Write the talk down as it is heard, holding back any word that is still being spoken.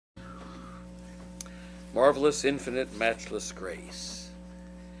Marvelous, infinite, matchless grace.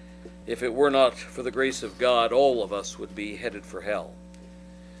 If it were not for the grace of God, all of us would be headed for hell.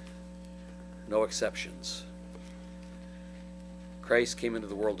 No exceptions. Christ came into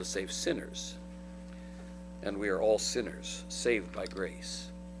the world to save sinners, and we are all sinners, saved by grace.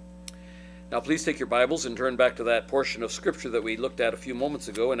 Now please take your Bibles and turn back to that portion of Scripture that we looked at a few moments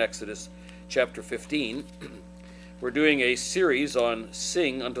ago in Exodus chapter 15. We're doing a series on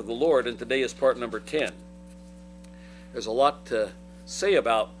Sing unto the Lord, and today is part number 10. There's a lot to say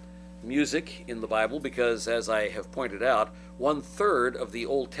about music in the Bible because, as I have pointed out, 1/3 of the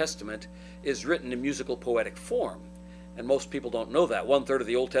Old Testament is written in musical poetic form. And most people don't know that. 1/3 of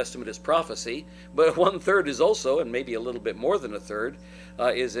the Old Testament is prophecy, but 1/3 is also, and maybe a little bit more than a third,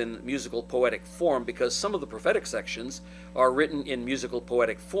 is in musical poetic form, because some of the prophetic sections are written in musical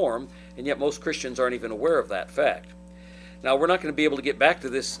poetic form, and yet most Christians aren't even aware of that fact. Now, we're not going to be able to get back to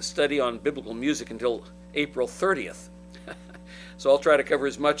this study on biblical music until April 30th. So I'll try to cover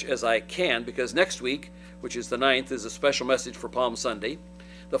as much as I can, because next week, which is the 9th, is a special message for Palm Sunday.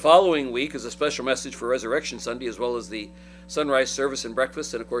 The following week is a special message for Resurrection Sunday, as well as the sunrise service and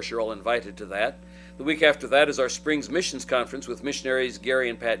breakfast, and of course you're all invited to that. The week after that is our Springs Missions Conference with missionaries Gary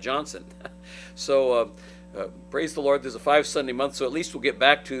and Pat Johnson. So praise the Lord, there's a 5-Sunday month, so at least we'll get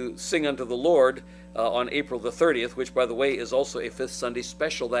back to Sing unto the Lord on April the 30th, which, by the way, is also a 5th Sunday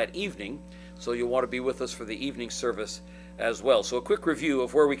special that evening, so you'll want to be with us for the evening service as well. So a quick review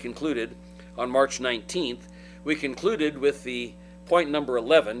of where we concluded on March 19th. We concluded with the point number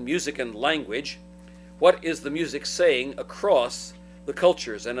 11, music and language. What is the music saying across the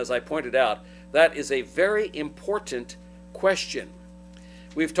cultures? And as I pointed out, that is a very important question.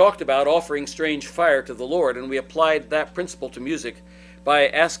 We've talked about offering strange fire to the Lord, and we applied that principle to music by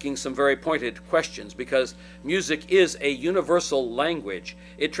asking some very pointed questions, because music is a universal language.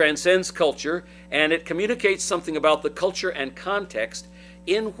 It transcends culture, and it communicates something about the culture and context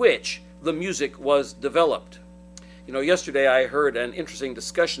in which the music was developed. You know, yesterday I heard an interesting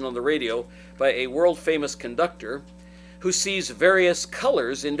discussion on the radio by a world-famous conductor who sees various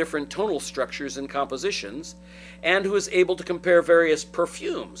colors in different tonal structures and compositions, and who is able to compare various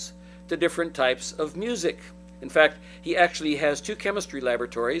perfumes to different types of music. In fact, he actually has 2 chemistry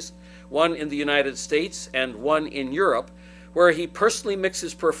laboratories, one in the United States and one in Europe, where he personally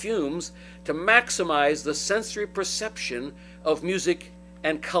mixes perfumes to maximize the sensory perception of music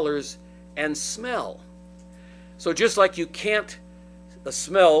and colors and smell. So just like you can't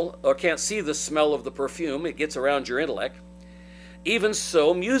smell or can't see the smell of the perfume, it gets around your intellect, even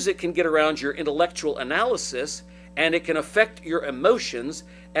so, music can get around your intellectual analysis, and it can affect your emotions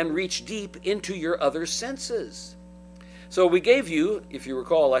and reach deep into your other senses. So we gave you, if you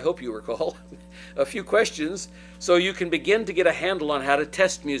recall, I hope you recall, a few questions so you can begin to get a handle on how to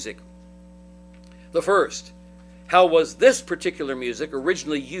test music. The first, how was this particular music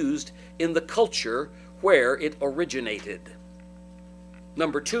originally used in the culture where it originated?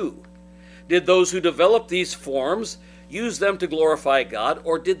 Number 2, did those who developed these forms use them to glorify God,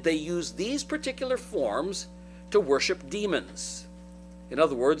 or did they use these particular forms to worship demons? In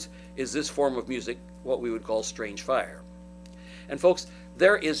other words, is this form of music what we would call strange fire? And folks,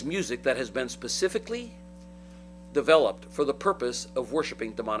 there is music that has been specifically developed for the purpose of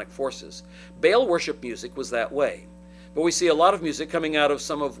worshiping demonic forces. Baal worship music was that way. But we see a lot of music coming out of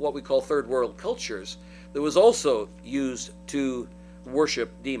some of what we call third world cultures that was also used to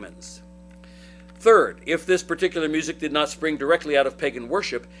worship demons. Third, if this particular music did not spring directly out of pagan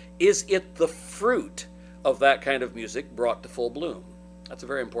worship, is it the fruit of that kind of music brought to full bloom? That's a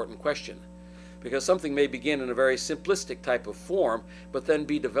very important question, because something may begin in a very simplistic type of form, but then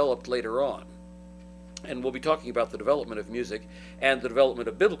be developed later on. And we'll be talking about the development of music and the development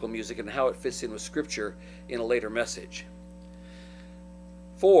of biblical music and how it fits in with Scripture in a later message.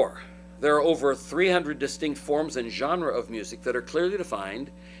 4, there are over 300 distinct forms and genre of music that are clearly defined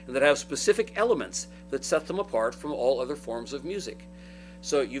and that have specific elements that set them apart from all other forms of music.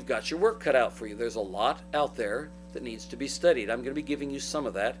 So you've got your work cut out for you. There's a lot out there that needs to be studied. I'm going to be giving you some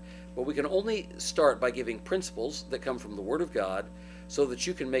of that, but we can only start by giving principles that come from the Word of God so that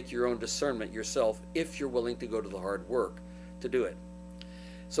you can make your own discernment yourself if you're willing to go to the hard work to do it.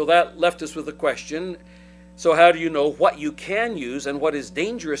 So that left us with a question. So how do you know what you can use and what is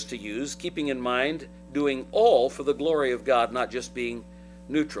dangerous to use, keeping in mind doing all for the glory of God, not just being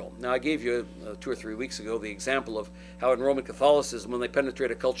neutral? Now, I gave you 2 or 3 weeks ago the example of how in Roman Catholicism, when they penetrate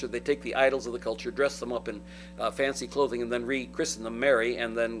a culture, they take the idols of the culture, dress them up in fancy clothing, and then rechristen them Mary,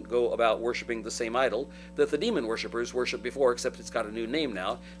 and then go about worshiping the same idol that the demon worshippers worshipped before, except it's got a new name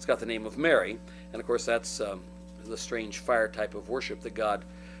now. It's got the name of Mary, and of course that's the strange fire type of worship that God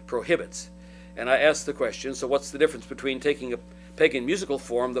prohibits. And I asked the question, so what's the difference between taking a pagan musical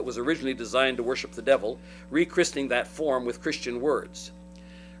form that was originally designed to worship the devil, rechristening that form with Christian words?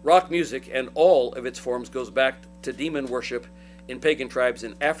 Rock music and all of its forms goes back to demon worship in pagan tribes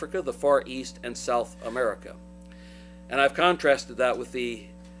in Africa, the Far East, and South America. And I've contrasted that with the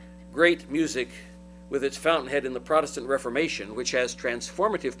great music with its fountainhead in the Protestant Reformation, which has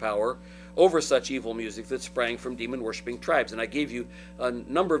transformative power over such evil music that sprang from demon-worshipping tribes. And I gave you a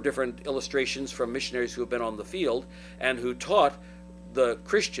number of different illustrations from missionaries who have been on the field and who taught the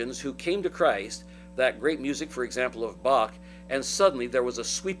Christians who came to Christ that great music, for example, of Bach, and suddenly there was a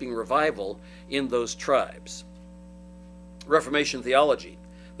sweeping revival in those tribes. Reformation theology.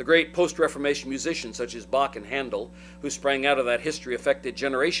 The great post-Reformation musicians such as Bach and Handel, who sprang out of that history, affected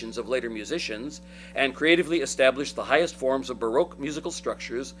generations of later musicians and creatively established the highest forms of Baroque musical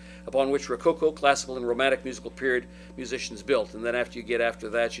structures upon which Rococo, classical, and Romantic musical period musicians built. And then after you get after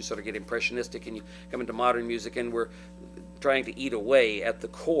that, you sort of get impressionistic and you come into modern music, and we're trying to eat away at the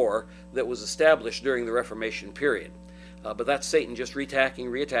core that was established during the Reformation period. But that's Satan just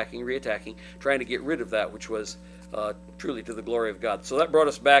reattacking, trying to get rid of that which was truly to the glory of God. So that brought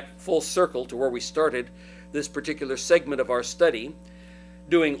us back full circle to where we started this particular segment of our study,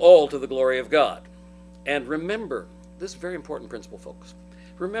 doing all to the glory of God. And remember, this is a very important principle, folks.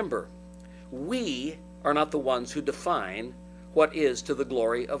 Remember, we are not the ones who define what is to the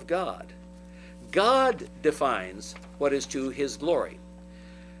glory of God. God defines what is to his glory.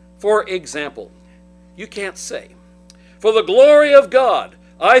 For example, you can't say, "For the glory of God,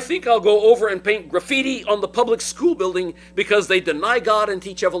 I think I'll go over and paint graffiti on the public school building because they deny God and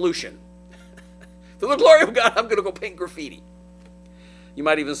teach evolution." For the glory of God, I'm going to go paint graffiti. You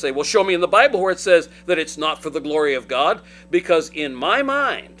might even say, well, show me in the Bible where it says that it's not for the glory of God, because in my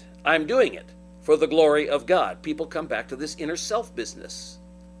mind, I'm doing it for the glory of God. People come back to this inner self business.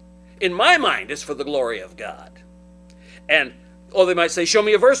 In my mind, it's for the glory of God. And, oh, they might say, show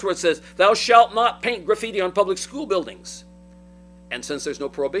me a verse where it says, "Thou shalt not paint graffiti on public school buildings." And since there's no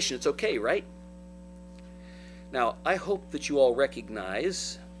prohibition, it's okay, right? Now, I hope that you all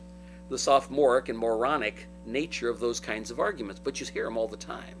recognize the sophomoric and moronic nature of those kinds of arguments, but you hear them all the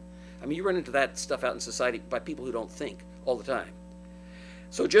time. I mean, you run into that stuff out in society by people who don't think all the time.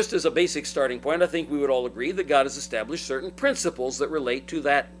 So just as a basic starting point, I think we would all agree that God has established certain principles that relate to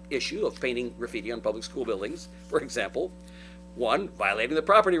that issue of painting graffiti on public school buildings. For example, 1, violating the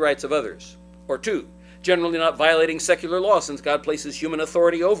property rights of others. Or 2, generally not violating secular law, since God places human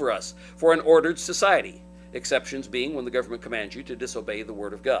authority over us for an ordered society, exceptions being when the government commands you to disobey the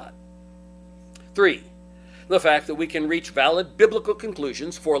word of God. 3, the fact that we can reach valid biblical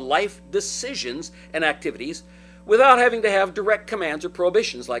conclusions for life decisions and activities without having to have direct commands or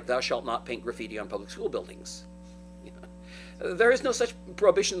prohibitions like "thou shalt not paint graffiti on public school buildings." There is no such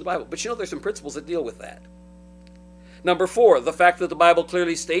prohibition in the Bible, but there's some principles that deal with that. Number 4, the fact that the Bible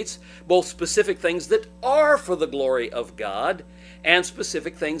clearly states both specific things that are for the glory of God and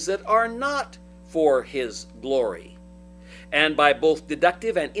specific things that are not for his glory. And by both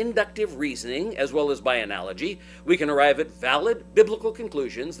deductive and inductive reasoning, as well as by analogy, we can arrive at valid biblical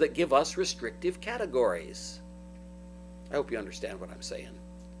conclusions that give us restrictive categories. I hope you understand what I'm saying.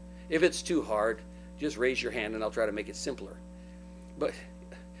 If it's too hard, just raise your hand and I'll try to make it simpler. But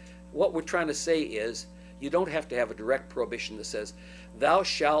what we're trying to say is, you don't have to have a direct prohibition that says, "Thou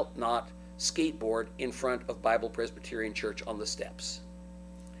shalt not skateboard in front of Bible Presbyterian Church on the steps."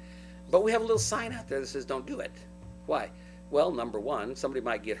 But we have a little sign out there that says, "Don't do it." Why? Well, number 1, somebody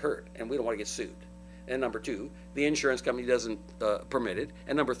might get hurt, and we don't want to get sued. And number 2, the insurance company doesn't permit it.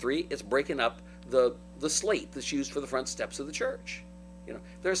 And number 3, it's breaking up the slate that's used for the front steps of the church.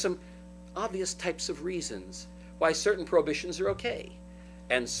 There are some obvious types of reasons why certain prohibitions are okay,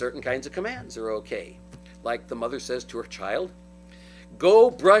 and certain kinds of commands are okay. Like the mother says to her child,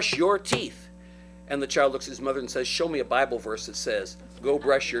 "Go brush your teeth." And the child looks at his mother and says, "Show me a Bible verse that says, go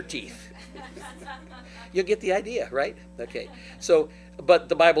brush your teeth." You get the idea, right? Okay. So, but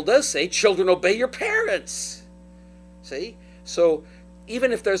the Bible does say, "Children, obey your parents." See? So,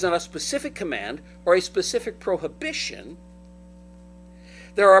 even if there's not a specific command or a specific prohibition,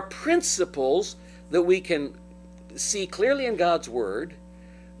 there are principles that we can see clearly in God's Word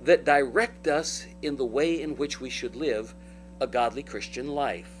that direct us in the way in which we should live a godly Christian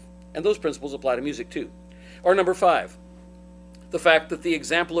life. And those principles apply to music too. Or number 5, the fact that the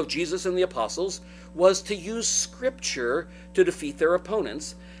example of Jesus and the apostles was to use Scripture to defeat their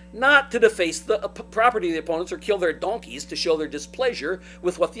opponents, not to deface the property of the opponents or kill their donkeys to show their displeasure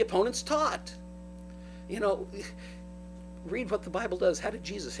with what the opponents taught. Read what the Bible does. How did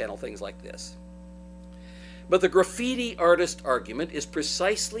Jesus handle things like this? But the graffiti artist argument is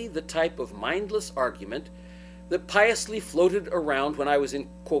precisely the type of mindless argument that piously floated around when I was in,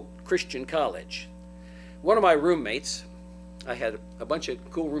 quote, Christian college. One of my roommates, I had a bunch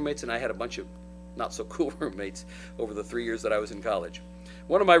of cool roommates and I had a bunch of not so cool roommates over the 3 years that I was in college.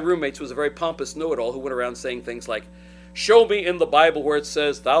 One of my roommates was a very pompous know-it-all who went around saying things like, "Show me in the Bible where it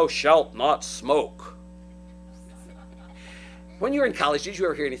says, 'Thou shalt not smoke.'" When you were in college, did you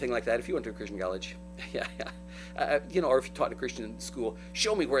ever hear anything like that? If you went to a Christian college, yeah. Or if you taught in a Christian school,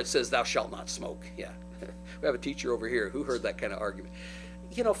 show me where it says, "Thou shalt not smoke." Yeah. We have a teacher over here who heard that kind of argument.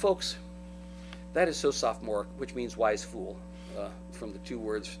 Folks, that is so sophomoric, which means wise fool, from the two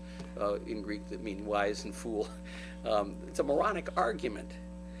words in Greek that mean wise and fool. It's a moronic argument.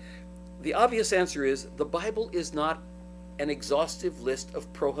 The obvious answer is the Bible is not an exhaustive list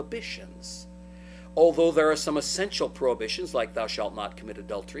of prohibitions. Although there are some essential prohibitions like thou shalt not commit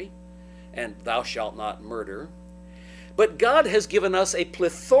adultery and thou shalt not murder. But God has given us a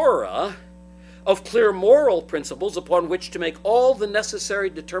plethora of clear moral principles upon which to make all the necessary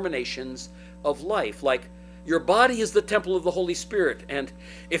determinations of life, like your body is the temple of the Holy Spirit, and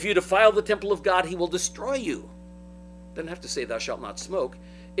if you defile the temple of God, he will destroy you. Doesn't have to say thou shalt not smoke.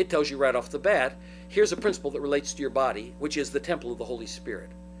 It tells you right off the bat, here's a principle that relates to your body, which is the temple of the Holy Spirit.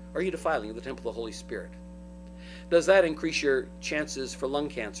 Are you defiling the temple of the Holy Spirit? Does that increase your chances for lung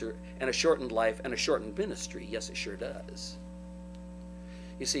cancer and a shortened life and a shortened ministry? Yes, it sure does.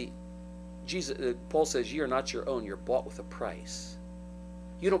 You see, Paul says, ye are not your own, you're bought with a price.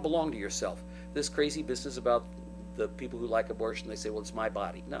 You don't belong to yourself. This crazy business about the people who like abortion, they say, well, it's my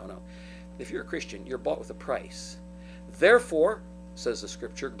body. No. If you're a Christian, you're bought with a price. Therefore, says the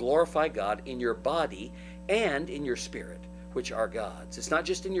scripture, glorify God in your body and in your spirit, which are God's. It's not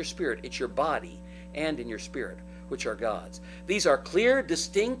just in your spirit, it's your body and in your spirit, which are God's. These are clear,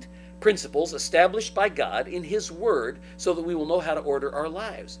 distinct principles established by God in his word so that we will know how to order our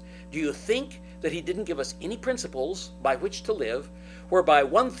lives. Do you think that he didn't give us any principles by which to live, whereby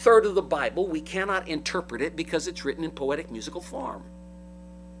 1/3 of the Bible we cannot interpret it because it's written in poetic musical form?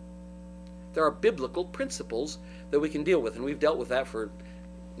 There are biblical principles that we can deal with, and we've dealt with that for,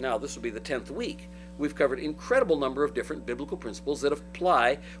 now this will be the 10th week. We've covered an incredible number of different biblical principles that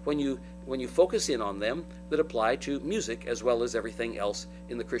apply when you focus in on them, that apply to music as well as everything else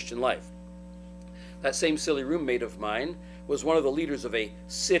in the Christian life. That same silly roommate of mine was one of the leaders of a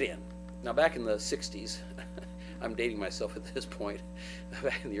sit-in. Now back in the 60s, I'm dating myself at this point,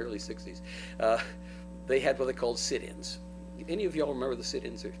 back in the early 60s, they had what they called sit-ins. Any of y'all remember the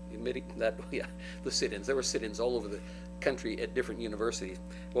sit-ins? Admitting that? Yeah, the sit-ins. There were sit-ins all over the country at different universities.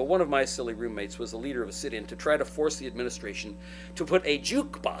 Well, one of my silly roommates was the leader of a sit-in to try to force the administration to put a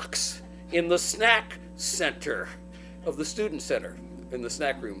jukebox in the snack center of the student center, in the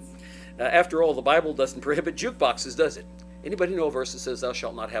snack room. After all, the Bible doesn't prohibit jukeboxes, does it? Anybody know a verse that says thou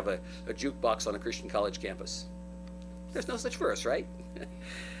shalt not have a jukebox on a Christian college campus? There's no such verse, right?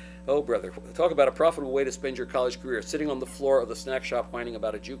 Oh, brother, talk about a profitable way to spend your college career, sitting on the floor of the snack shop whining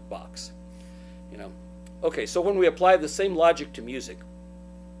about a jukebox. Okay, so when we apply the same logic to music,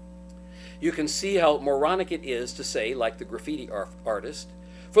 you can see how moronic it is to say, like the graffiti artist,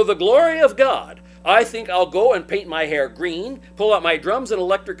 for the glory of God, I think I'll go and paint my hair green, pull out my drums and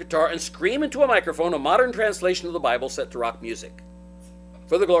electric guitar, and scream into a microphone a modern translation of the Bible set to rock music.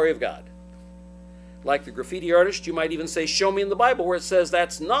 For the glory of God. Like the graffiti artist, you might even say, show me in the Bible where it says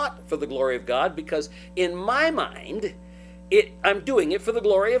that's not for the glory of God, because in my mind, I'm doing it for the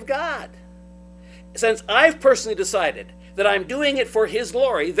glory of God. Since I've personally decided that I'm doing it for his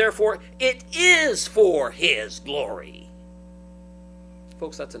glory, therefore it is for his glory.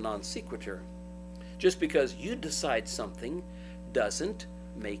 Folks, that's a non sequitur. Just because you decide something doesn't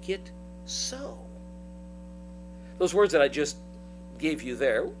make it so. Those words that I just gave you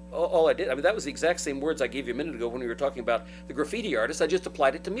there, all I did, that was the exact same words I gave you a minute ago when we were talking about the graffiti artist. I just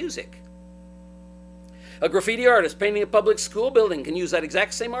applied it to music. A graffiti artist painting a public school building can use that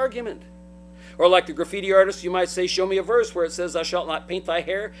exact same argument. Or like the graffiti artist, you might say, show me a verse where it says, thou shalt not paint thy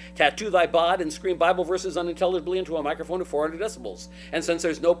hair, tattoo thy bod, and scream Bible verses unintelligibly into a microphone of 400 decibels. And since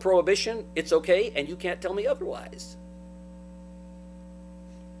there's no prohibition, it's okay, and you can't tell me otherwise.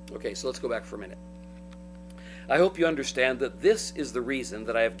 Okay, so let's go back for a minute. I hope you understand that this is the reason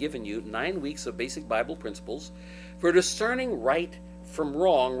that I have given you 9 weeks of basic Bible principles for discerning right from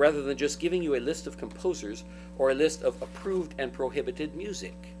wrong, rather than just giving you a list of composers or a list of approved and prohibited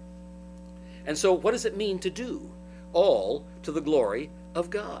music. And so what does it mean to do? All to the glory of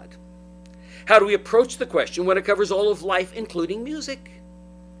God. How do we approach the question when it covers all of life, including music?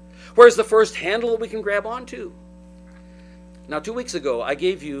 Where's the first handle that we can grab onto? Now, 2 weeks ago, I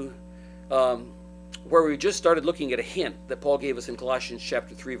gave you where we just started looking at a hint that Paul gave us in Colossians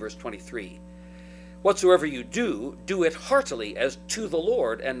chapter 3, verse 23. Whatsoever you do, do it heartily as to the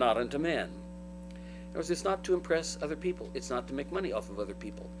Lord and not unto men. In other words, it's not to impress other people. It's not to make money off of other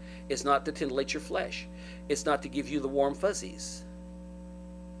people. It's not to titillate your flesh. It's not to give you the warm fuzzies.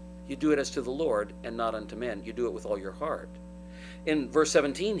 You do it as to the Lord and not unto men. You do it with all your heart. In verse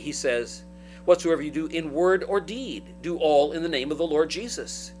 17, he says, whatsoever you do in word or deed, do all in the name of the Lord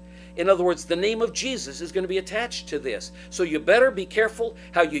Jesus. In other words, the name of Jesus is going to be attached to this. So you better be careful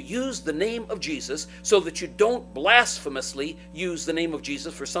how you use the name of Jesus so that you don't blasphemously use the name of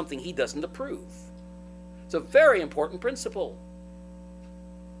Jesus for something he doesn't approve. It's a very important principle.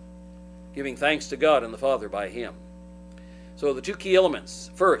 Giving thanks to God and the Father by him. So the two key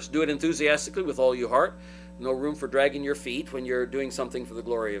elements. First, do it enthusiastically with all your heart. No room for dragging your feet when you're doing something for the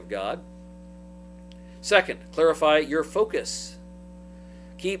glory of God. Second, clarify your focus.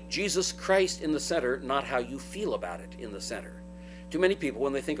 Keep Jesus Christ in the center, not how you feel about it in the center. Too many people,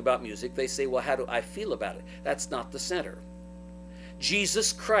 when they think about music, they say, well, how do I feel about it? That's not the center.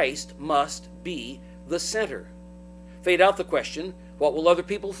 Jesus Christ must be the center. Fade out the question, what will other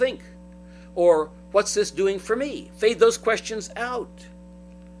people think? Or, what's this doing for me? Fade those questions out.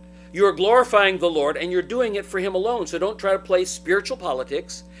 You're glorifying the Lord, and you're doing it for him alone. So don't try to play spiritual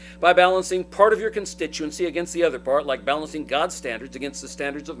politics by balancing part of your constituency against the other part, like balancing God's standards against the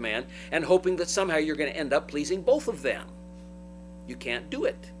standards of man, and hoping that somehow you're going to end up pleasing both of them. You can't do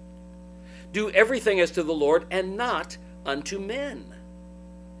it. Do everything as to the Lord and not unto men.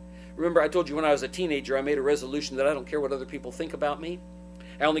 Remember, I told you when I was a teenager, I made a resolution that I don't care what other people think about me.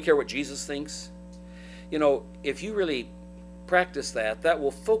 I only care what Jesus thinks. You know, if you really practice that, that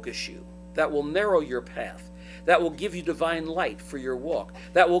will focus you. That will narrow your path. That will give you divine light for your walk.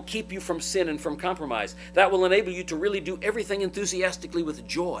 That will keep you from sin and from compromise. That will enable you to really do everything enthusiastically with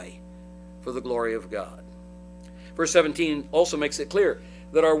joy for the glory of God. Verse 17 also makes it clear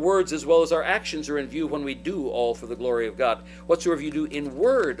that our words as well as our actions are in view when we do all for the glory of God. Whatsoever you do in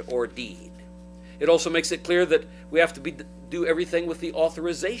word or deed. It also makes it clear that we have to do everything with the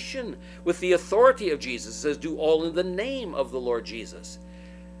authorization, with the authority of Jesus. It says, do all in the name of the Lord Jesus.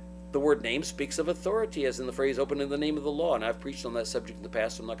 The word name speaks of authority, as in the phrase, open in the name of the law. And I've preached on that subject in the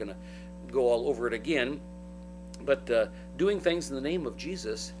past, so I'm not going to go all over it again. But doing things in the name of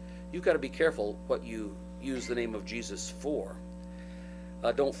Jesus, you've got to be careful what you use the name of Jesus for.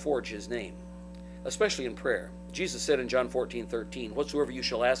 Don't forge his name, especially in prayer. Jesus said in John 14:13, whatsoever you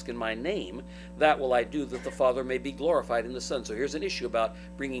shall ask in my name, that will I do, that the Father may be glorified in the Son. So here's an issue about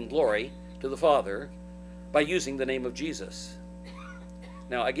bringing glory to the Father by using the name of Jesus.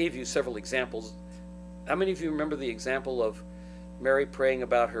 Now, I gave you several examples. How many of you remember the example of Mary praying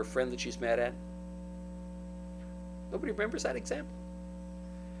about her friend that she's mad at? Nobody remembers that example.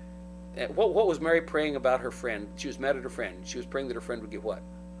 What was Mary praying about her friend? She was mad at her friend. She was praying that her friend would get what?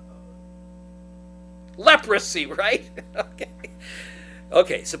 Leprosy, right?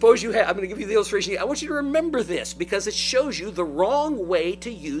 Okay, suppose you have, I'm going to give you the illustration. I want you to remember this because it shows you the wrong way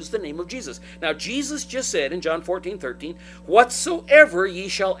to use the name of Jesus. Now, Jesus just said in John 14:13, whatsoever ye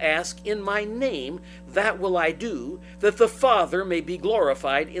shall ask in my name, that will I do, that the Father may be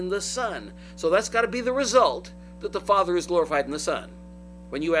glorified in the Son. So that's got to be the result, that the Father is glorified in the Son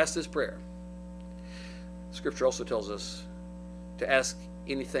when you ask this prayer. Scripture also tells us to ask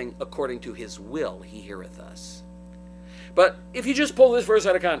anything according to his will, he heareth us. But if you just pull this verse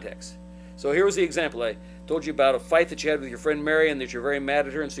out of context, so here was the example. I told you about a fight that you had with your friend Mary and that you're very mad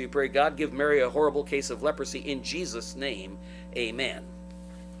at her, and so you pray, God, give Mary a horrible case of leprosy in Jesus' name, amen.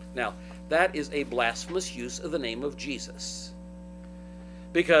 Now, that is a blasphemous use of the name of Jesus,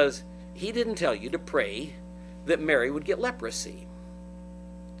 because he didn't tell you to pray that Mary would get leprosy.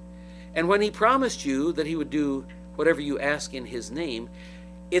 And when he promised you that he would do whatever you ask in his name,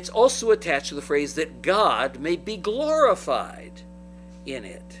 it's also attached to the phrase that God may be glorified in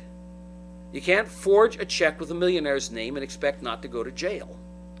it. You can't forge a check with a millionaire's name and expect not to go to jail.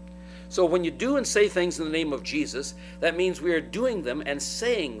 So when you do and say things in the name of Jesus, that means we are doing them and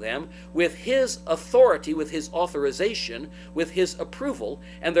saying them with his authority, with his authorization, with his approval.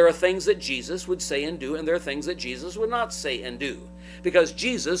 And there are things that Jesus would say and do, and there are things that Jesus would not say and do. Because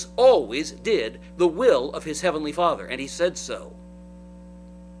Jesus always did the will of his heavenly Father, and he said so.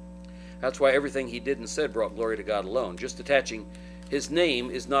 That's why everything he did and said brought glory to God alone. Just attaching his name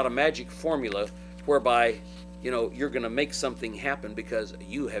is not a magic formula whereby, you're going to make something happen because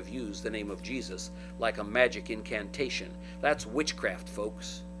you have used the name of Jesus like a magic incantation. That's witchcraft,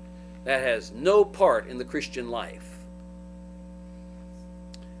 folks. That has no part in the Christian life.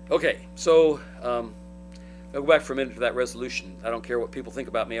 Okay, so I'll go back for a minute to that resolution. I don't care what people think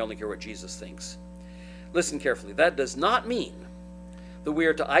about me, I only care what Jesus thinks. Listen carefully. That does not mean that we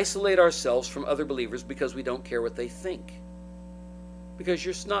are to isolate ourselves from other believers because we don't care what they think. Because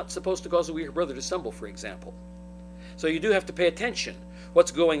you're not supposed to cause a weaker brother to stumble, for example. So you do have to pay attention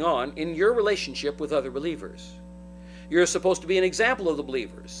what's going on in your relationship with other believers. You're supposed to be an example of the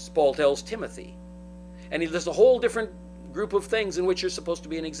believers, Paul tells Timothy. And he lists a whole different group of things in which you're supposed to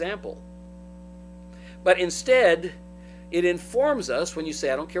be an example. But instead, it informs us, when you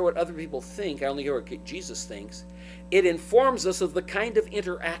say, I don't care what other people think, I only care what Jesus thinks, it informs us of the kind of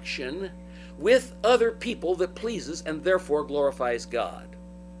interaction with other people that pleases and therefore glorifies God.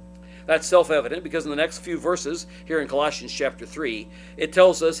 That's self-evident because in the next few verses here in Colossians chapter 3, it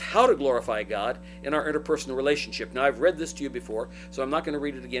tells us how to glorify God in our interpersonal relationship. Now, I've read this to you before, so I'm not going to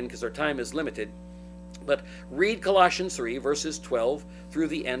read it again because our time is limited. But read Colossians 3, verses 12 through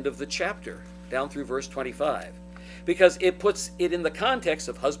the end of the chapter, down through verse 25. Because it puts it in the context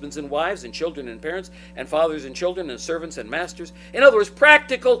of husbands and wives and children and parents and fathers and children and servants and masters. In other words,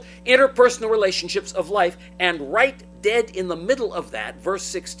 practical interpersonal relationships of life. And right dead in the middle of that, verse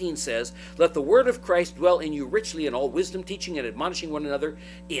 16 says, let the word of Christ dwell in you richly in all wisdom, teaching and admonishing one another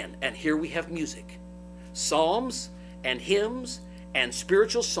in. And here we have music. Psalms and hymns and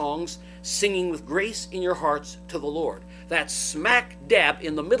spiritual songs, singing with grace in your hearts to the Lord. That's smack dab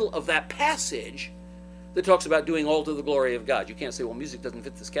in the middle of that passage that talks about doing all to the glory of God. You can't say, well, music doesn't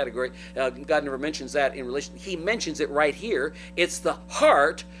fit this category. God never mentions that in relation. He mentions it right here. It's the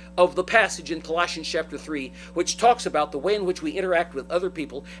heart of the passage in Colossians chapter 3, which talks about the way in which we interact with other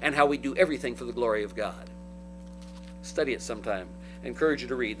people and how we do everything for the glory of God. Study it sometime. I encourage you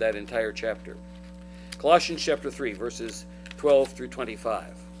to read that entire chapter. Colossians chapter 3, verses 12 through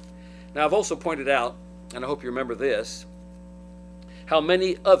 25. Now, I've also pointed out, and I hope you remember this, how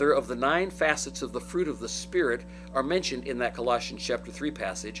many other of the 9 facets of the fruit of the Spirit are mentioned in that Colossians chapter 3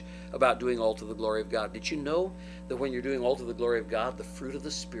 passage about doing all to the glory of God. Did you know that when you're doing all to the glory of God, the fruit of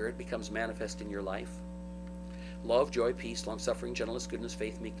the Spirit becomes manifest in your life? Love, joy, peace, long-suffering, gentleness, goodness,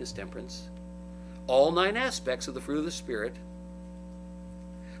 faith, meekness, temperance. All 9 aspects of the fruit of the Spirit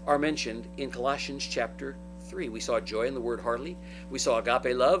are mentioned in Colossians chapter 3. We saw joy in the word heartily. We saw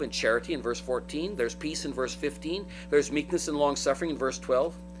agape love and charity in verse 14. There's peace in verse 15. There's meekness and long-suffering in verse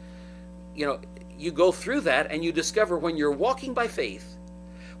 12. You know, you go through that and you discover when you're walking by faith,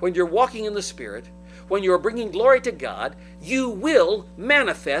 when you're walking in the Spirit, when you're bringing glory to God, you will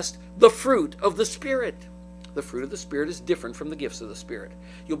manifest the fruit of the Spirit. The fruit of the Spirit is different from the gifts of the Spirit.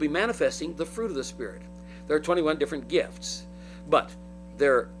 You'll be manifesting the fruit of the Spirit. There are 21 different gifts, but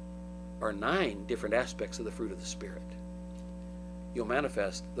there are 9 different aspects of the fruit of the Spirit. You'll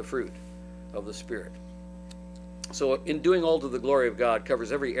manifest the fruit of the Spirit. So in doing all to the glory of God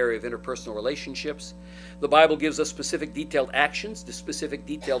covers every area of interpersonal relationships. The Bible gives us specific detailed actions, the specific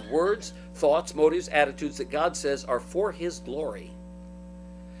detailed words, thoughts, motives, attitudes that God says are for His glory.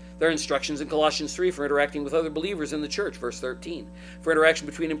 There are instructions in Colossians 3 for interacting with other believers in the church, verse 13. For interaction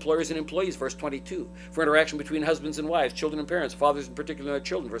between employers and employees, verse 22. For interaction between husbands and wives, children and parents, fathers in particular and their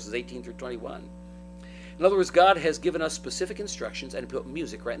children, verses 18 through 21. In other words, God has given us specific instructions and put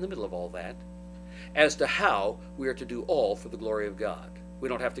music right in the middle of all that as to how we are to do all for the glory of God. We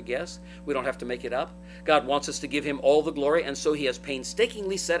don't have to guess. We don't have to make it up. God wants us to give Him all the glory, and so He has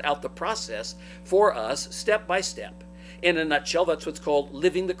painstakingly set out the process for us step by step. In a nutshell, that's what's called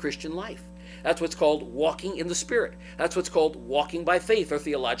living the Christian life. That's what's called walking in the Spirit. That's what's called walking by faith, or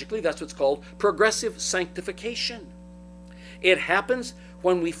theologically, that's what's called progressive sanctification. It happens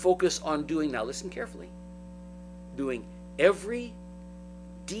when we focus on doing, now listen carefully, doing every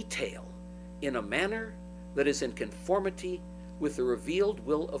detail in a manner that is in conformity with the revealed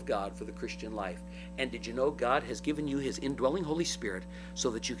will of God for the Christian life. And did you know God has given you His indwelling Holy Spirit so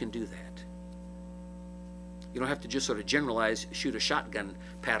that you can do that? You don't have to just sort of generalize, shoot a shotgun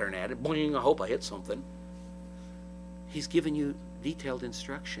pattern at it. Boing, I hope I hit something. He's given you detailed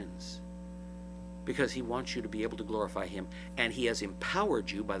instructions because He wants you to be able to glorify Him. And He has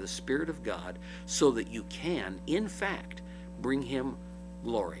empowered you by the Spirit of God so that you can, in fact, bring Him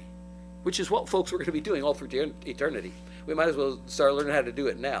glory, which is what, folks, we're going to be doing all through eternity. We might as well start learning how to do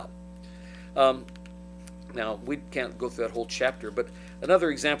it now. Now, we can't go through that whole chapter, but another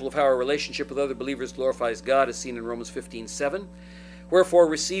example of how our relationship with other believers glorifies God is seen in Romans 15:7. Wherefore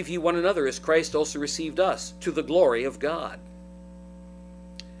receive ye one another as Christ also received us, to the glory of God.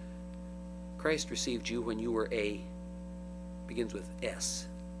 Christ received you when you were begins with S,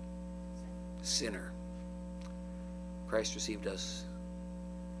 sinner. Christ received us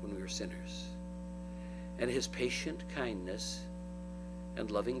when we were sinners. And His patient kindness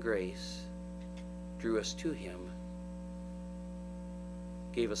and loving grace drew us to Him,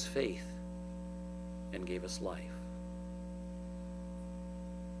 gave us faith and gave us life.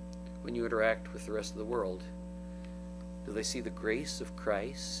 When you interact with the rest of the world, do they see the grace of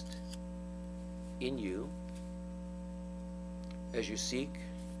Christ in you as you seek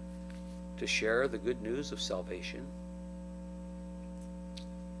to share the good news of salvation?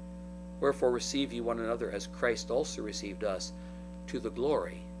 Wherefore receive ye one another as Christ also received us, to the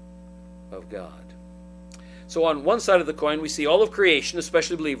glory of God. So on one side of the coin we see all of creation,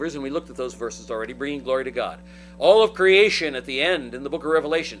 especially believers, and we looked at those verses already, bringing glory to God. All of creation at the end in the book of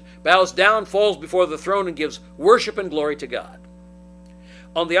Revelation bows down, falls before the throne, and gives worship and glory to God.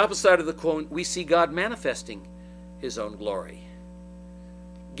 On the opposite side of the coin we see God manifesting his own glory.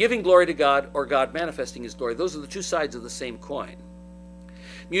 Giving glory to God or God manifesting his glory. Those are the two sides of the same coin.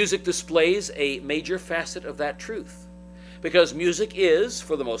 Music displays a major facet of that truth, because music is,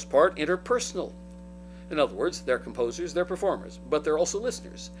 for the most part, interpersonal. In other words, they're composers, they're performers, but they're also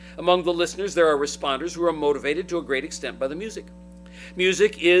listeners. Among the listeners, there are responders who are motivated to a great extent by the music.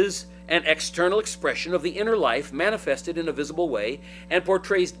 Music is an external expression of the inner life manifested in a visible way and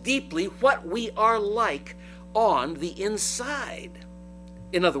portrays deeply what we are like on the inside.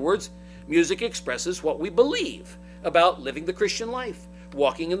 In other words, music expresses what we believe about living the Christian life,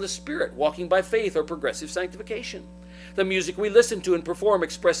 walking in the Spirit, walking by faith, or progressive sanctification. The music we listen to and perform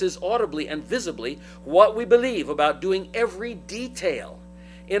expresses audibly and visibly what we believe about doing every detail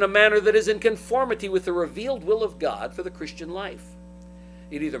in a manner that is in conformity with the revealed will of God for the Christian life.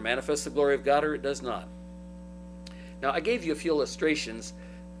 It either manifests the glory of God or it does not. Now, I gave you a few illustrations,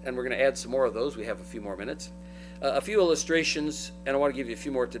 and we're going to add some more of those. We have a few more minutes. A few illustrations, and I want to give you a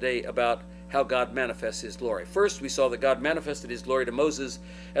few more today about how God manifests his glory. First, we saw that God manifested his glory to Moses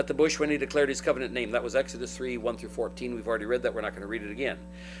at the bush when he declared his covenant name. That was Exodus 3, 1 through 14. We've already read that. We're not going to read it again.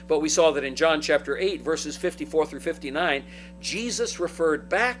 But we saw that in John chapter 8, verses 54 through 59, Jesus referred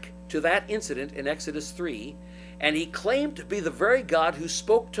back to that incident in Exodus 3, and he claimed to be the very God who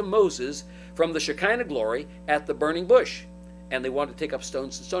spoke to Moses from the Shekinah glory at the burning bush. And they wanted to take up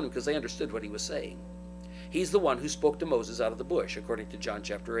stones and stone him because they understood what he was saying. He's the one who spoke to Moses out of the bush, according to John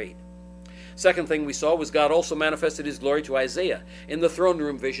chapter 8. Second thing we saw was God also manifested his glory to Isaiah in the throne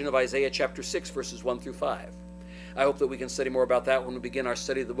room vision of Isaiah chapter 6, verses 1 through 5. I hope that we can study more about that when we begin our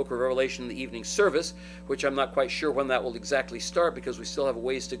study of the book of Revelation in the evening service, which I'm not quite sure when that will exactly start because we still have a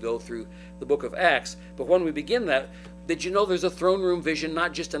ways to go through the book of Acts. But when we begin that, did you know there's a throne room vision,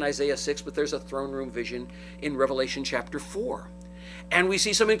 not just in Isaiah 6, but there's a throne room vision in Revelation chapter 4. And we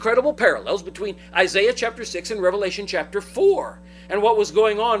see some incredible parallels between Isaiah chapter 6 and Revelation chapter 4. And what was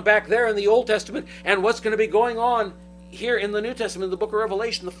going on back there in the Old Testament and what's going to be going on here in the New Testament, the book of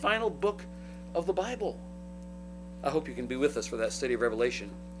Revelation, the final book of the Bible. I hope you can be with us for that study of Revelation.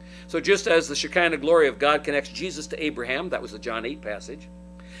 So just as the Shekinah glory of God connects Jesus to Abraham, that was the John 8 passage,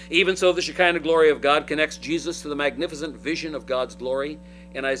 even so the Shekinah glory of God connects Jesus to the magnificent vision of God's glory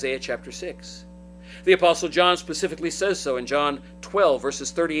in Isaiah chapter 6. The Apostle John specifically says so in John 12,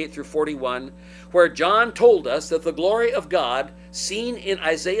 verses 38 through 41, where John told us that the glory of God seen in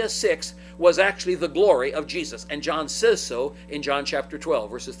Isaiah 6 was actually the glory of Jesus. And John says so in John chapter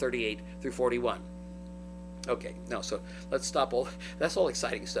 12, verses 38 through 41. Okay, now, so let's stop all, that's all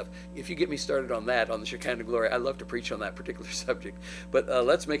exciting stuff. If you get me started on that, on the Shekinah glory, I love to preach on that particular subject. But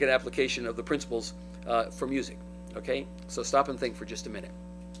let's make an application of the principles for music, okay? So stop and think for just a minute.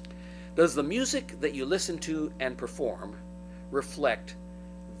 Does the music that you listen to and perform reflect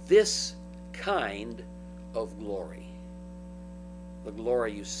this kind of glory? The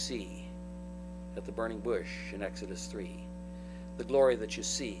glory you see at the burning bush in Exodus 3. The glory that you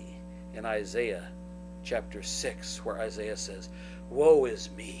see in Isaiah chapter 6, where Isaiah says, "Woe is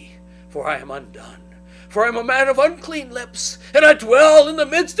me, for I am undone. For I am a man of unclean lips, and I dwell in the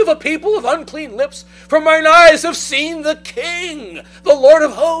midst of a people of unclean lips. For mine eyes have seen the King, the Lord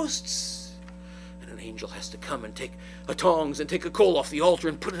of hosts." And an angel has to come and take a tongs and take a coal off the altar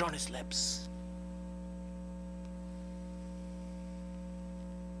and put it on his lips.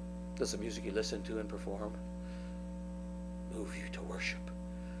 Does the music you listen to and perform move you to worship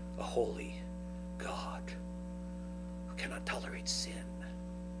a holy God who cannot tolerate sin?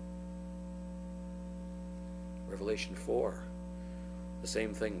 Revelation 4, the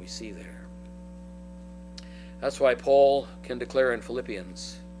same thing we see there. That's why Paul can declare in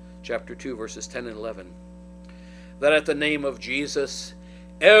Philippians chapter 2, verses 10 and 11, that at the name of Jesus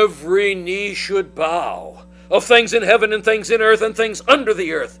every knee should bow, of things in heaven and things in earth and things under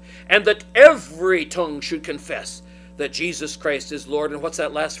the earth, and that every tongue should confess that Jesus Christ is Lord. And what's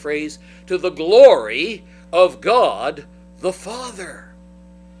that last phrase? To the glory of God the Father.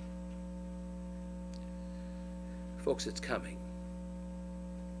 Folks, it's coming.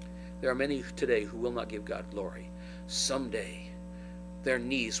 There are many today who will not give God glory. Someday, their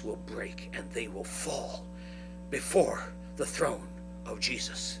knees will break and they will fall before the throne of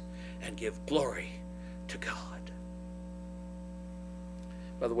Jesus and give glory to God.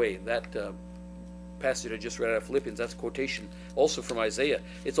 By the way, that passage I just read out of Philippians, that's a quotation also from Isaiah.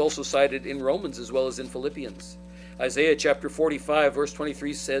 It's also cited in Romans as well as in Philippians. Isaiah chapter 45 verse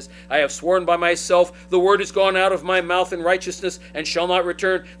 23 says, I have sworn by myself, the word is gone out of my mouth in righteousness and shall not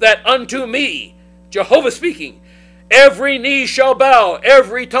return, that unto me, Jehovah speaking, every knee shall bow,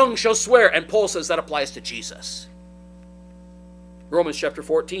 every tongue shall swear. And Paul says that applies to Jesus. Romans chapter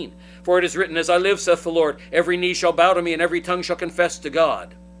 14, for it is written, as I live, saith the Lord, every knee shall bow to me and every tongue shall confess to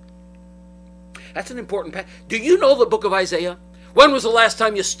God. That's an important passage. Do you know the book of Isaiah? When was the last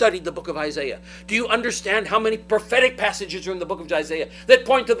time you studied the book of Isaiah? Do you understand how many prophetic passages are in the book of Isaiah that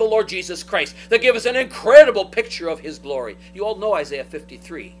point to the Lord Jesus Christ, that give us an incredible picture of his glory? You all know Isaiah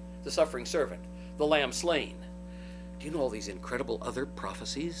 53, the suffering servant, the lamb slain. Do you know all these incredible other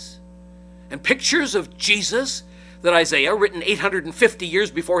prophecies and pictures of Jesus that Isaiah, written 850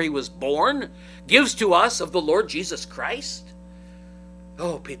 years before he was born, gives to us of the Lord Jesus Christ?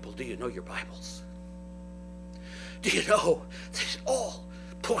 Oh, people, do you know your Bibles? Do you know that it all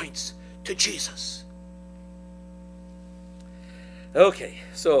points to Jesus? Okay,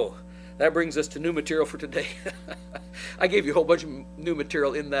 so that brings us to new material for today. I gave you a whole bunch of new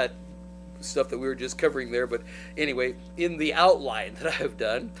material in that stuff that we were just covering there, but anyway, in the outline that I have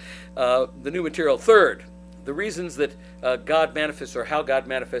done, the new material. Third, the reasons that God manifests, or how God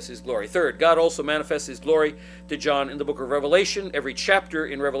manifests his glory. Third, God also manifests his glory to John in the book of Revelation. Every chapter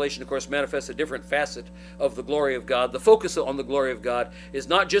in Revelation, of course, manifests a different facet of the glory of God. The focus on the glory of God is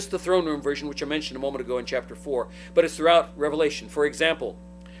not just the throne room version, which I mentioned a moment ago in chapter 4, but it's throughout Revelation. For example,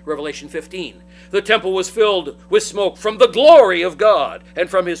 Revelation 15, the temple was filled with smoke from the glory of God and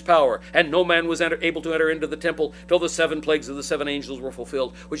from his power, and no man was able to enter into the temple till the 7 plagues of the 7 angels were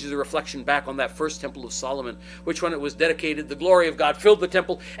fulfilled, which is a reflection back on that first temple of Solomon, which when it was dedicated, the glory of God filled the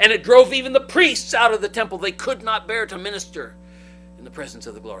temple, and it drove even the priests out of the temple. They could not bear to minister in the presence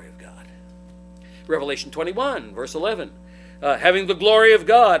of the glory of God. Revelation 21, verse 11, having the glory of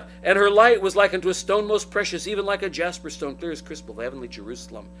God, and her light was like unto a stone most precious, even like a jasper stone, clear as crystal. The heavenly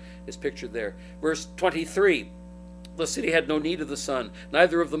Jerusalem is pictured there. Verse 23, the city had no need of the sun,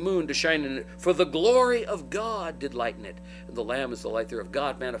 neither of the moon to shine in it, for the glory of God did lighten it, and the Lamb is the light thereof.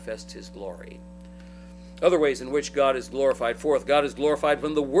 God manifests his glory. Other ways in which God is glorified. Fourth, God is glorified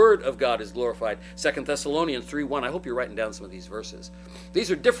when the Word of God is glorified. 2 Thessalonians 3:1. I hope you're writing down some of these verses. These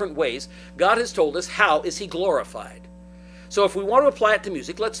are different ways God has told us how is he glorified. So if we want to apply it to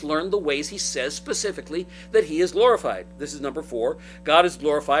music, let's learn the ways he says specifically that he is glorified. This is number 4. God is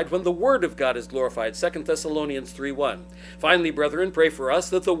glorified when the Word of God is glorified. 2 Thessalonians 3:1. Finally, brethren, pray for us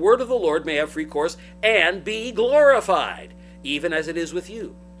that the word of the Lord may have free course and be glorified, even as it is with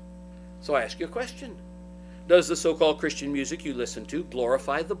you. So I ask you a question. Does the so-called Christian music you listen to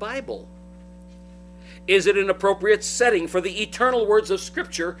glorify the Bible? Is it an appropriate setting for the eternal words of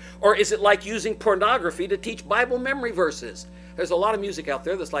Scripture, or is it like using pornography to teach Bible memory verses? There's a lot of music out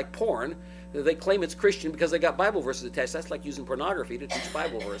there that's like porn. They claim it's Christian because they got Bible verses attached. That's like using pornography to teach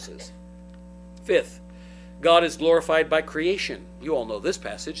Bible verses. Fifth, God is glorified by creation. You all know this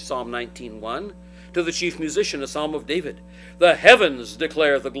passage, Psalm 19:1. To the chief musician, a psalm of David. The heavens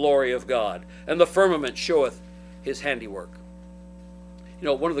declare the glory of God, and the firmament showeth his handiwork. You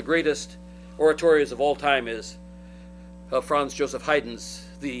know, one of the greatest oratorios of all time is Franz Joseph Haydn's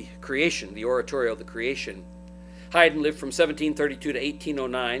The Creation, the oratorio of the Creation. Haydn lived from 1732 to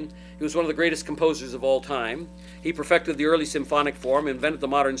 1809. He was one of the greatest composers of all time. He perfected the early symphonic form, invented the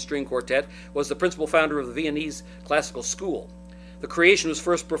modern string quartet, was the principal founder of the Viennese classical school. The Creation was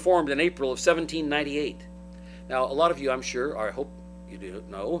first performed in April of 1798. Now, a lot of you, I'm sure, or I hope you do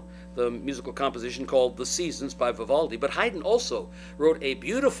know, the musical composition called The Seasons by Vivaldi, but Haydn also wrote a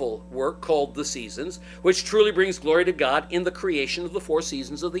beautiful work called The Seasons, which truly brings glory to God in the creation of the 4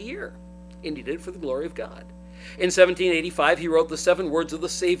 seasons of the year. And he did it for the glory of God. In 1785, he wrote the 7 words of the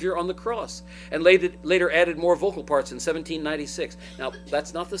Savior on the cross, and later added more vocal parts in 1796. Now,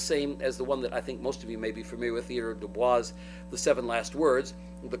 that's not the same as the one that I think most of you may be familiar with, Theodore Dubois' The 7 Last Words.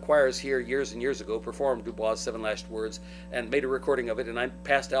 The choirs here years and years ago performed Dubois' 7 Last Words and made a recording of it, and I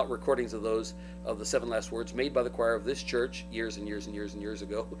passed out recordings of those, of the 7 Last Words, made by the choir of this church years and years and years and years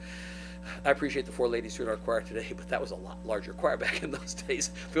ago. I appreciate the 4 ladies who are in our choir today, but that was a lot larger choir back in those days.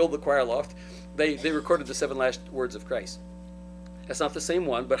 Filled the choir loft. They recorded the 7 Last Words of Christ. That's not the same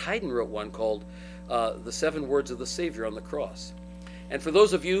one, but Haydn wrote one called The 7 Words of the Savior on the Cross. And for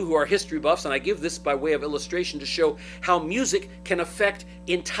those of you who are history buffs, and I give this by way of illustration to show how music can affect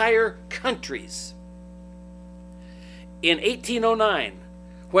entire countries. In 1809,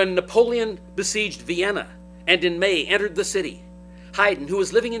 when Napoleon besieged Vienna and in May entered the city, Haydn, who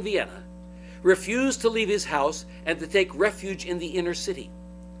was living in Vienna, refused to leave his house and to take refuge in the inner city.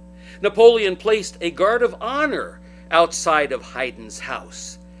 Napoleon placed a guard of honor outside of Haydn's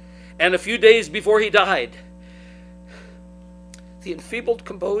house. And a few days before he died, the enfeebled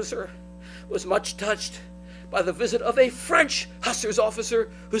composer was much touched by the visit of a French hussars officer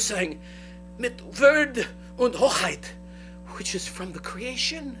who sang Mit Würde und Hochheit, which is from the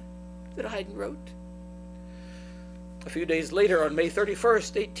Creation that Haydn wrote. A few days later, on May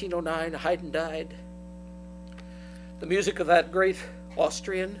 31st, 1809, Haydn died. The music of that great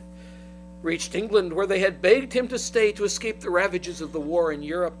Austrian reached England, where they had begged him to stay to escape the ravages of the war in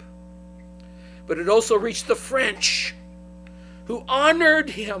Europe. But it also reached the French, who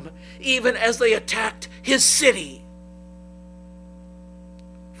honored him even as they attacked his city.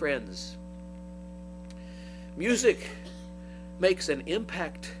 Friends, music makes an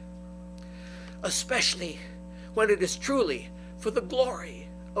impact, especially when it is truly for the glory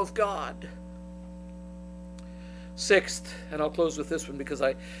of God. Sixth, and I'll close with this one because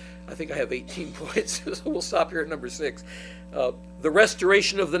I think I have 18 points, so we'll stop here at number 6. The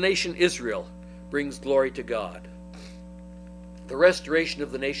restoration of the nation Israel brings glory to God. The restoration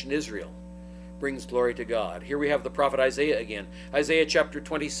of the nation Israel brings glory to God. Here we have the prophet Isaiah again. Isaiah chapter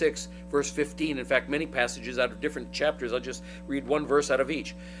 26, verse 15. In fact, many passages out of different chapters. I'll just read one verse out of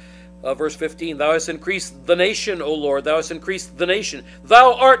each. Verse 15, Thou hast increased the nation, O Lord, Thou hast increased the nation.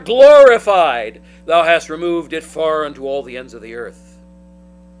 Thou art glorified. Thou hast removed it far unto all the ends of the earth.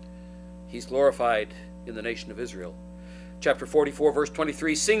 He's glorified in the nation of Israel. Chapter 44, verse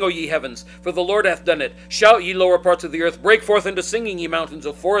 23, Sing, O ye heavens, for the Lord hath done it. Shout, ye lower parts of the earth. Break forth into singing, ye mountains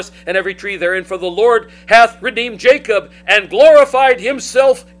of forest, and every tree therein. For the Lord hath redeemed Jacob, and glorified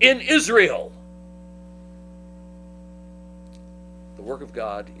himself in Israel. The work of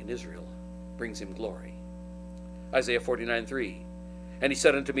God in Israel brings him glory. Isaiah 49:3, And he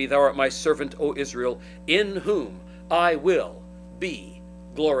said unto me, Thou art my servant, O Israel, in whom I will be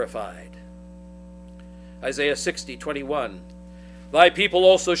glorified. Isaiah 60:21, Thy people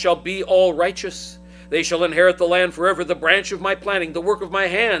also shall be all righteous. They shall inherit the land forever, the branch of my planting, the work of my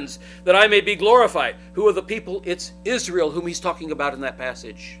hands, that I may be glorified. Who are the people? It's Israel whom he's talking about in that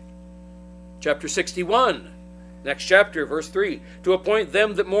passage. Chapter 61, next chapter, verse 3, To appoint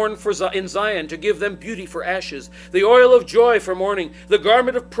them that mourn in Zion, to give them beauty for ashes, the oil of joy for mourning, the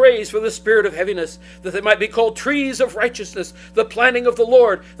garment of praise for the spirit of heaviness, that they might be called trees of righteousness, the planting of the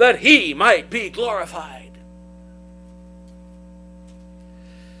Lord, that he might be glorified.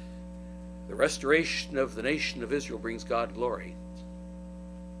 The restoration of the nation of Israel brings God glory.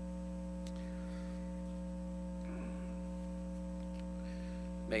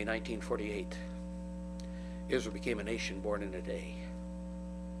 May 1948. Israel became a nation born in a day.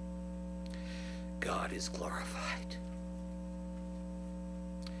 God is glorified.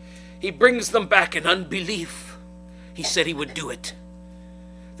 He brings them back in unbelief. He said he would do it.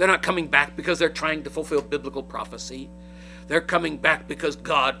 They're not coming back because they're trying to fulfill biblical prophecy. They're coming back because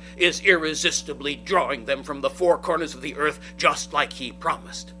God is irresistibly drawing them from the four corners of the earth, just like he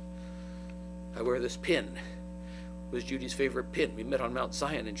promised. I wear this pin. It was Judy's favorite pin. We met on Mount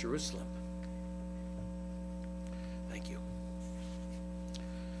Zion in Jerusalem. Thank you.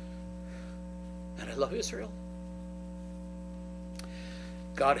 And I love Israel.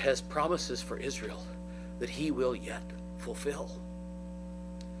 God has promises for Israel that he will yet fulfill.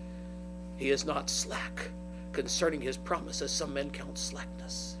 He is not slack concerning his promise, as some men count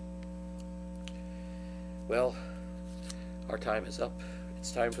slackness. Well, our time is up.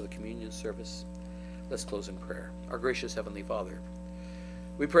 It's time for the communion service. Let's close in prayer. Our gracious Heavenly Father,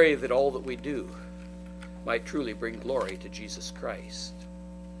 we pray that all that we do might truly bring glory to Jesus Christ.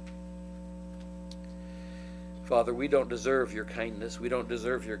 Father, we don't deserve your kindness. We don't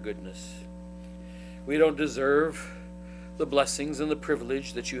deserve your goodness. We don't deserve the blessings and the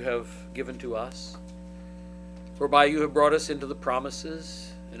privilege that you have given to us, whereby you have brought us into the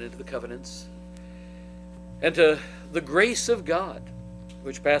promises and into the covenants, and to the grace of God,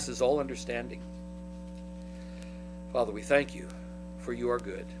 which passes all understanding. Father, we thank you, for you are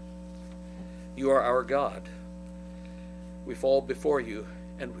good. You are our God. We fall before you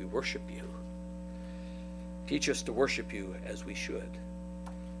and we worship you. Teach us to worship you as we should,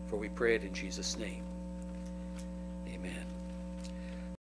 for we pray it in Jesus' name. Amen.